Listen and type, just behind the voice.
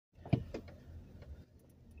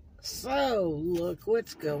So, look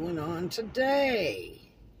what's going on today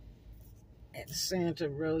at Santa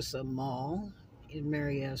Rosa Mall in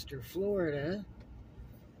Mary Esther, Florida.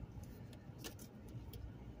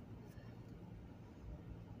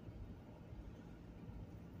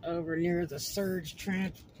 Over near the Surge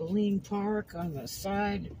Trampoline Park on the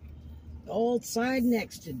side, the old side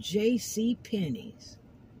next to J.C. Penney's.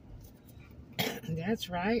 That's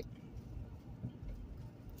right.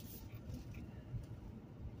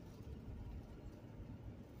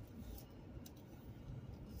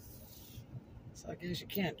 So I guess you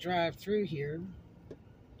can't drive through here,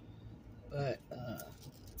 but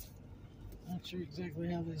not sure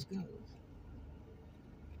exactly how this goes.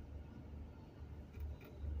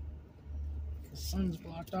 Some's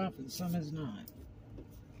blocked off and some is not.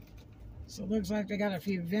 So it looks like they got a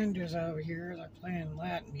few vendors over here. They're playing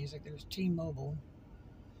Latin music. There's T-Mobile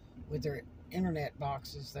with their internet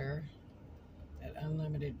boxes there. That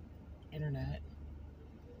unlimited internet.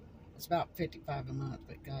 It's about $55 a month,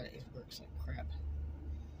 but God, it works like crap.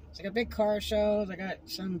 It's like a big car show. They got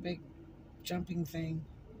some big jumping thing.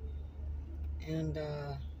 And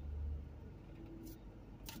it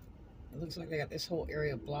looks like they got this whole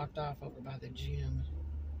area blocked off over by the gym.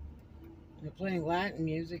 And they're playing Latin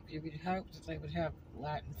music. You would hope that they would have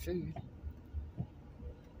Latin food.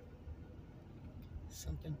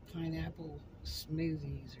 Something pineapple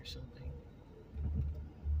smoothies or something.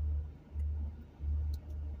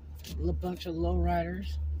 A bunch of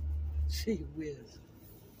lowriders. Gee whiz.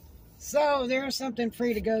 So there's something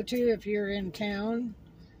free to go to if you're in town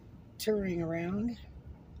touring around.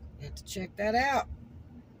 You have to check that out.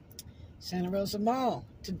 Santa Rosa Mall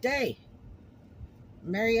today.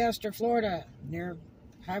 Mary Esther, Florida, near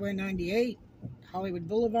Highway 98, Hollywood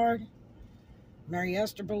Boulevard, Mary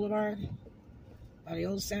Esther Boulevard, by the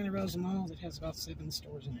old Santa Rosa Mall that has about 7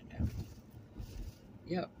 stores in it now.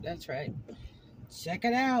 Yep, that's right. Check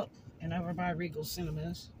it out. And over by Regal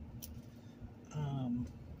Cinemas,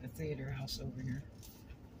 the theater house over here.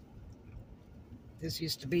 This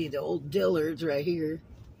used to be the old Dillards right here.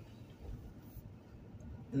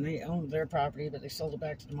 And they owned their property, but they sold it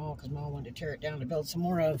back to the mall because the mall wanted to tear it down to build some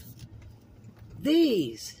more of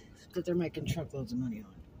these that they're making truckloads of money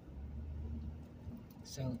on.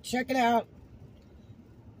 So check it out.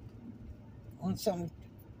 Want something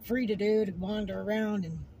free to do, to wander around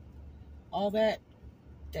and all that,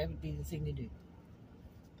 that would be the thing to do.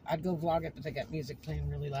 I'd go vlog it, but they got music playing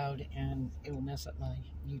really loud and it will mess up my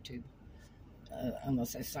YouTube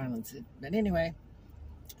unless I silence it. But anyway,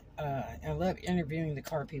 I love interviewing the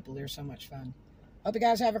car people. They're so much fun. Hope you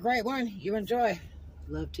guys have a great one. You enjoy.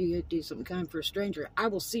 Love to do something kind for a stranger. I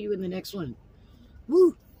will see you in the next one.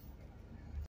 Woo!